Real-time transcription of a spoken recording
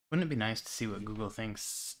Wouldn't it be nice to see what Google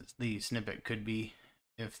thinks the snippet could be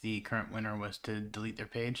if the current winner was to delete their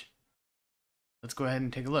page? Let's go ahead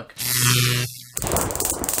and take a look.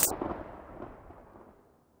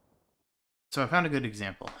 So I found a good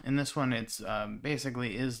example. In this one, it's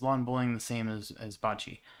basically, is lawn bowling the same as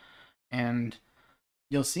bocce? And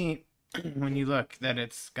you'll see when you look that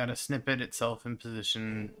it's got a snippet itself in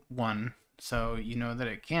position 1. So you know that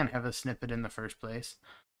it can have a snippet in the first place.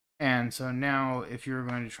 And so now if you're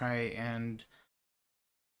going to try and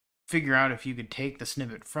figure out if you could take the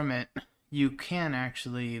snippet from it, you can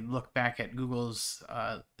actually look back at Google's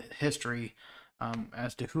history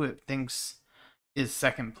as to who it thinks is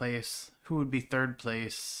second place, who would be third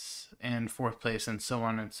place, and fourth place, and so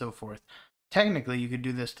on and so forth. Technically, you could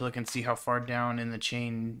do this to look and see how far down in the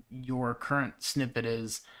chain your current snippet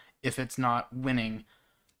is if it's not winning,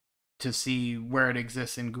 to see where it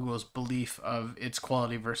exists in Google's belief of its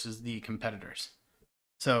quality versus the competitors.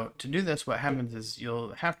 So to do this, what happens is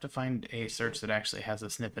you'll have to find a search that actually has a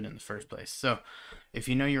snippet in the first place. So if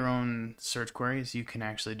you know your own search queries, you can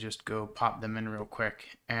actually just go pop them in real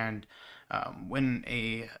quick. And when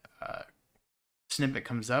a snippet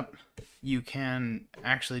comes up, you can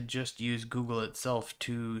actually just use Google itself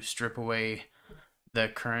to strip away the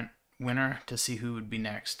current winner to see who would be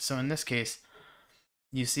next. So in this case,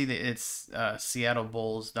 you see that it's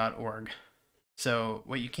seattlebowls.org. So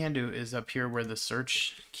what you can do is up here where the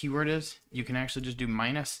search keyword is, you can actually just do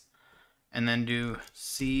minus and then do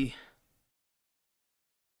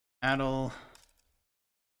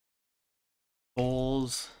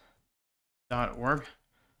seattlebowls.org.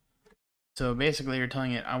 So basically you're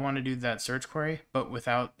telling it, I want to do that search query, but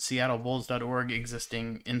without seattlebowls.org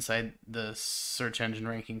existing inside the search engine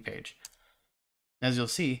ranking page. As you'll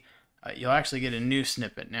see, you'll actually get a new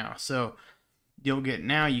snippet now. So you get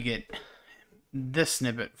this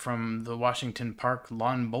snippet from the Washington Park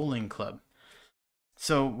Lawn Bowling Club.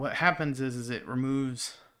 So what happens is it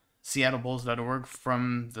removes seattlebowls.org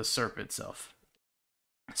from the SERP itself.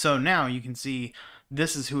 So now you can see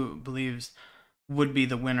this is who it believes would be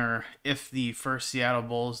the winner if the first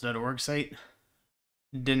seattlebowls.org site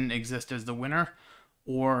didn't exist as the winner,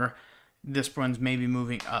 or this one's maybe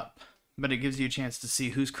moving up. But it gives you a chance to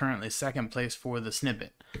see who's currently second place for the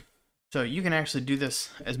snippet. So you can actually do this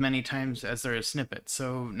as many times as there is snippets.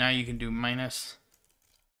 So now you can do minus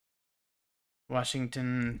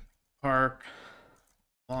Washington Park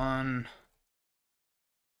Lawn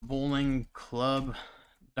Bowling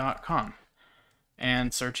Club.com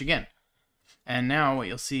and search again. And now what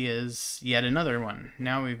you'll see is yet another one.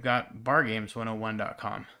 Now we've got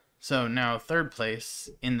bargames101.com. So now third place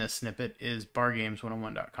in this snippet is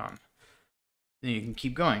bargames101.com. Then you can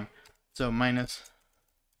keep going. So minus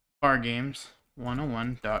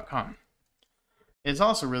bargames101.com. It's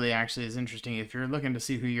also really actually is interesting if you're looking to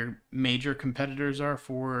see who your major competitors are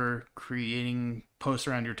for creating posts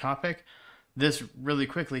around your topic. This really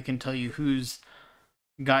quickly can tell you who's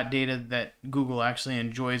got data that Google actually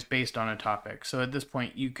enjoys based on a topic. So at this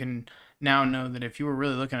point, you can now know that if you were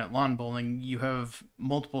really looking at lawn bowling, you have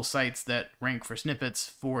multiple sites that rank for snippets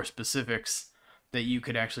for specifics that you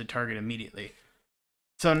could actually target immediately.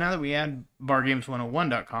 So now that we add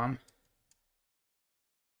bargames101.com,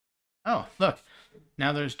 oh, look,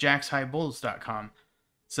 now there's jackshighbowls.com.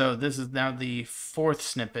 So this is now the fourth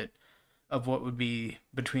snippet of what would be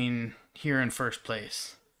between here and first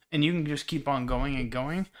place. And you can just keep on going and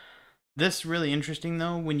going. This is really interesting,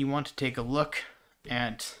 though, when you want to take a look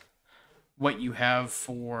at what you have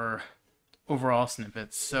for overall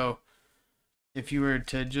snippets. So if you were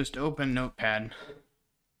to just open Notepad,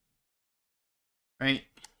 right,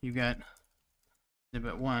 you got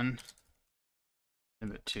snippet 1,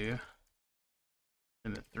 snippet 2,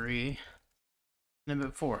 snippet 3,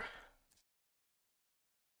 snippet 4.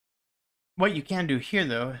 What you can do here,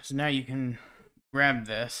 though, is now you can grab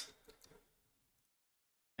this,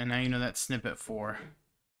 and now you know that's snippet 4,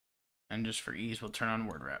 and just for ease, we'll turn on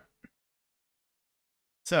word wrap.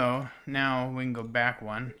 So now we can go back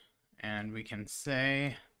one, and we can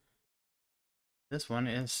say this one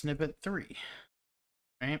is snippet 3,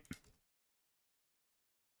 right?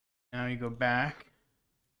 Now you go back,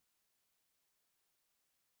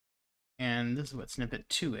 and this is what snippet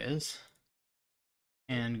 2 is,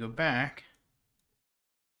 and go back,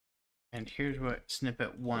 and here's what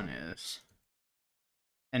snippet 1 is.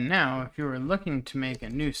 And now, if you were looking to make a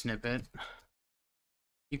new snippet,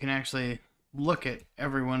 you can actually look at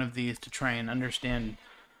every one of these to try and understand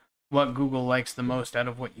what Google likes the most out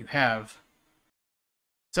of what you have.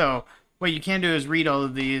 So what you can do is read all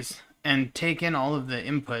of these and take in all of the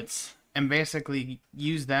inputs and basically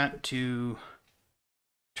use that to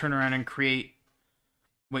turn around and create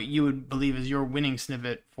what you would believe is your winning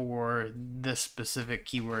snippet for this specific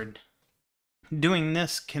keyword. Doing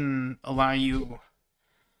this can allow you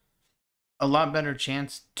a lot better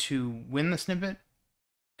chance to win the snippet,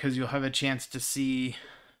 because you'll have a chance to see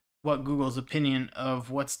what Google's opinion of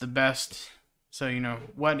what's the best. So, you know,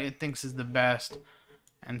 what it thinks is the best,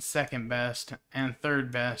 and second best, and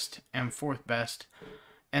third best, and fourth best,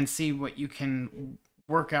 and see what you can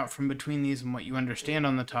work out from between these and what you understand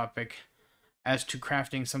on the topic as to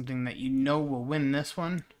crafting something that you know will win this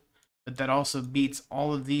one, but that also beats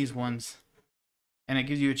all of these ones. And it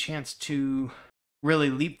gives you a chance to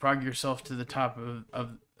really leapfrog yourself to the top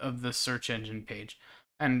of the search engine page.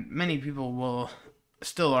 And many people will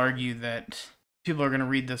still argue that people are going to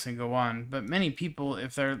read this and go on. But many people,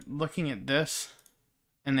 if they're looking at this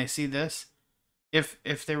and they see this, if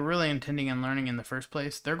they were really intending on learning in the first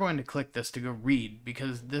place, they're going to click this to go read,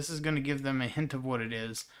 because this is going to give them a hint of what it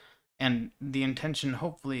is. And the intention,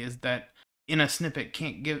 hopefully, is that in a snippet,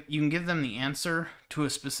 you can give them the answer to a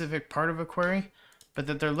specific part of a query, but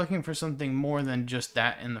that they're looking for something more than just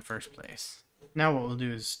that in the first place. Now what we'll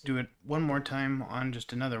do is do it one more time on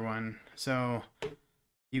just another one. So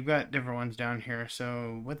you've got different ones down here.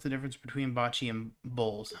 So what's the difference between bocce and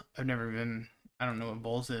bowls? I don't know what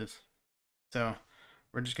bowls is. So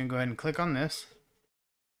we're just going to go ahead and click on this.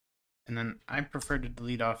 And then I prefer to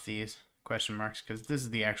delete off these question marks because this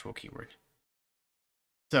is the actual keyword.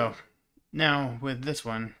 So now with this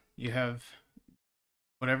one, you have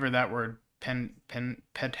whatever that word,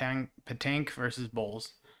 petanque versus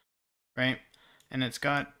bowls, right? And it's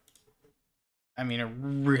got, I mean, a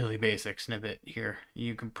really basic snippet here.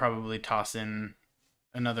 You can probably toss in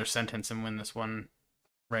another sentence and win this one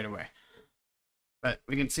right away. But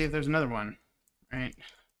we can see if there's another one, right?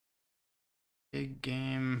 Big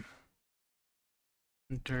game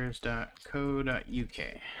hunters.co.uk.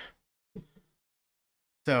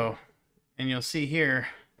 So, and you'll see here,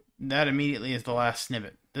 that immediately is the last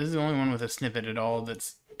snippet. This is the only one with a snippet at all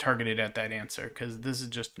that's targeted at that answer, because this is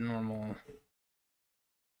just a normal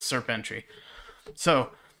SERP entry.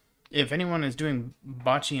 So, if anyone is doing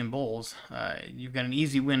bocce and bowls, you've got an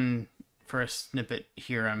easy win for a snippet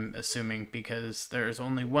here, I'm assuming, because there's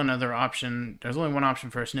only one other option. There's only one option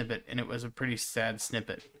for a snippet, and it was a pretty sad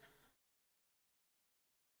snippet.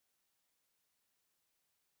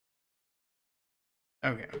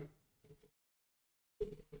 Okay.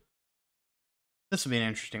 This will be an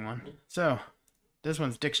interesting one. So, this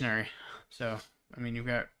one's dictionary. So, I mean, you've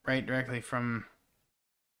got right directly from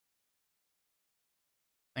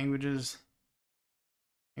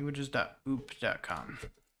languages.oop.com.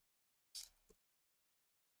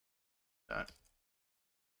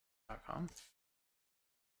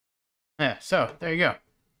 Yeah, so there you go.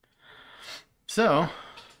 So,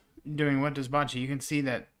 doing what does bocce, you can see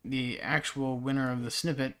that the actual winner of the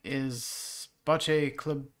snippet is Bocce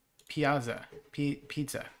Club Pizza.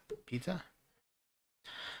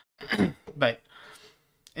 But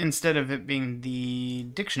instead of it being the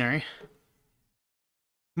dictionary,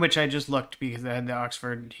 which I just looked because I had the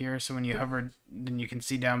Oxford here, so when you hover, then you can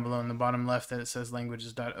see down below in the bottom left that it says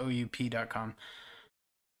languages.oup.com.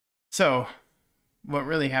 So what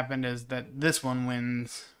really happened is that this one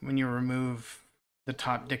wins when you remove the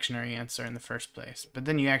top dictionary answer in the first place. But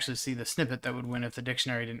then you actually see the snippet that would win if the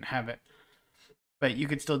dictionary didn't have it. But you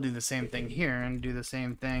could still do the same thing here and do the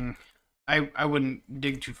same thing. I wouldn't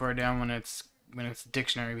dig too far down when it's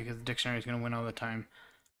dictionary, because the dictionary is going to win all the time,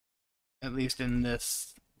 at least in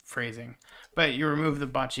this phrasing. But you remove the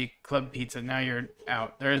Bocce Club Pizza, now you're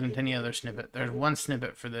out. There isn't any other snippet. There's one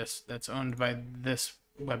snippet for this that's owned by this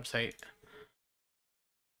website.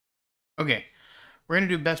 Okay, we're going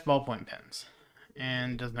to do best ballpoint pens,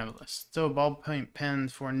 and doesn't have a list. So ballpoint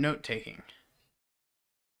pens for note taking.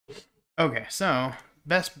 Okay, so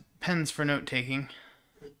best pens for note taking.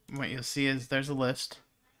 What you'll see is there's a list,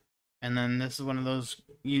 and then this is one of those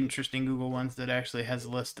interesting Google ones that actually has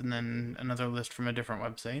a list and then another list from a different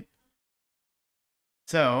website.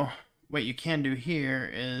 So what you can do here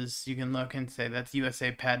is you can look and say that's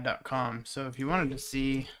usapad.com. So if you wanted to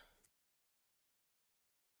see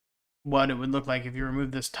what it would look like if you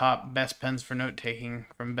remove this top best pens for note taking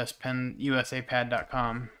from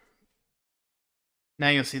usapad.com, now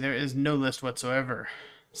you'll see there is no list whatsoever.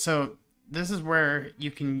 So this is where you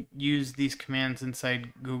can use these commands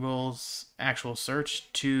inside Google's actual search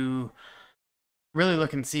to really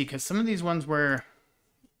look and see, because some of these ones were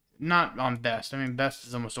not on best. I mean, best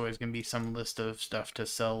is almost always going to be some list of stuff to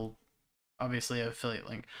sell, obviously, an affiliate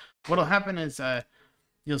link. What'll happen is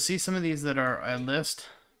you'll see some of these that are a list,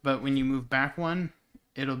 but when you move back one,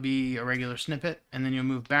 it'll be a regular snippet, and then you'll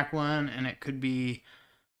move back one, and it could be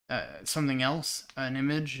something else, an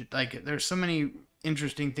image. Like there's so many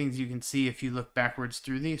interesting things you can see if you look backwards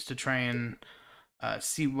through these to try and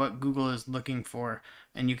see what Google is looking for,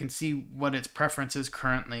 and you can see what its preference is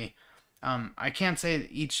currently. I can't say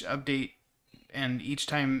that each update and each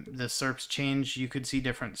time the SERPs change, you could see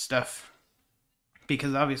different stuff,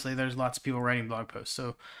 because obviously there's lots of people writing blog posts.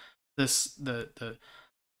 So the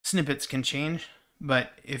snippets can change,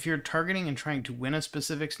 but if you're targeting and trying to win a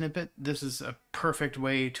specific snippet, this is a perfect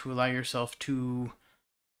way to allow yourself to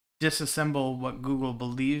disassemble what Google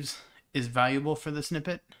believes is valuable for the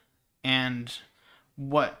snippet and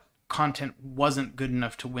what content wasn't good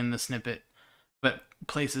enough to win the snippet, but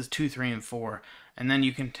places 2, 3, and 4. And then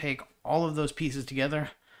you can take all of those pieces together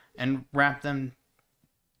and wrap them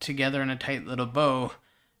together in a tight little bow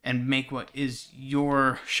and make what is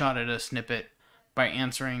your shot at a snippet by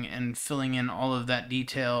answering and filling in all of that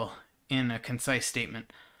detail in a concise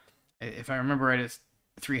statement. If I remember right, it's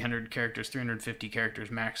 300 characters, 350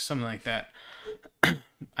 characters max, something like that. I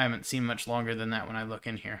haven't seen much longer than that when I look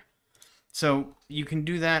in here. So you can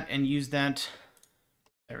do that and use that.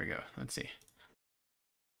 There we go. Let's see.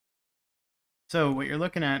 So what you're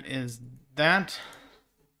looking at is that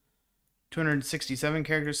 267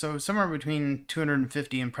 characters, so somewhere between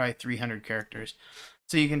 250 and probably 300 characters.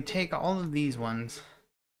 So you can take all of these ones,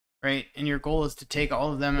 right? And your goal is to take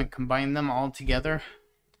all of them and combine them all together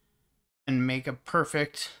and make a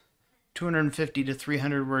perfect 250 to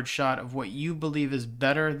 300 word shot of what you believe is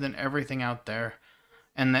better than everything out there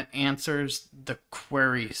and that answers the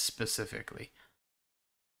query specifically.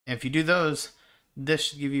 If you do those, this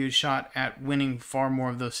should give you a shot at winning far more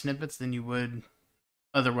of those snippets than you would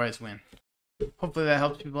otherwise win. Hopefully that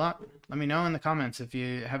helps people out. Let me know in the comments if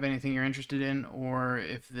you have anything you're interested in or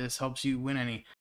if this helps you win any.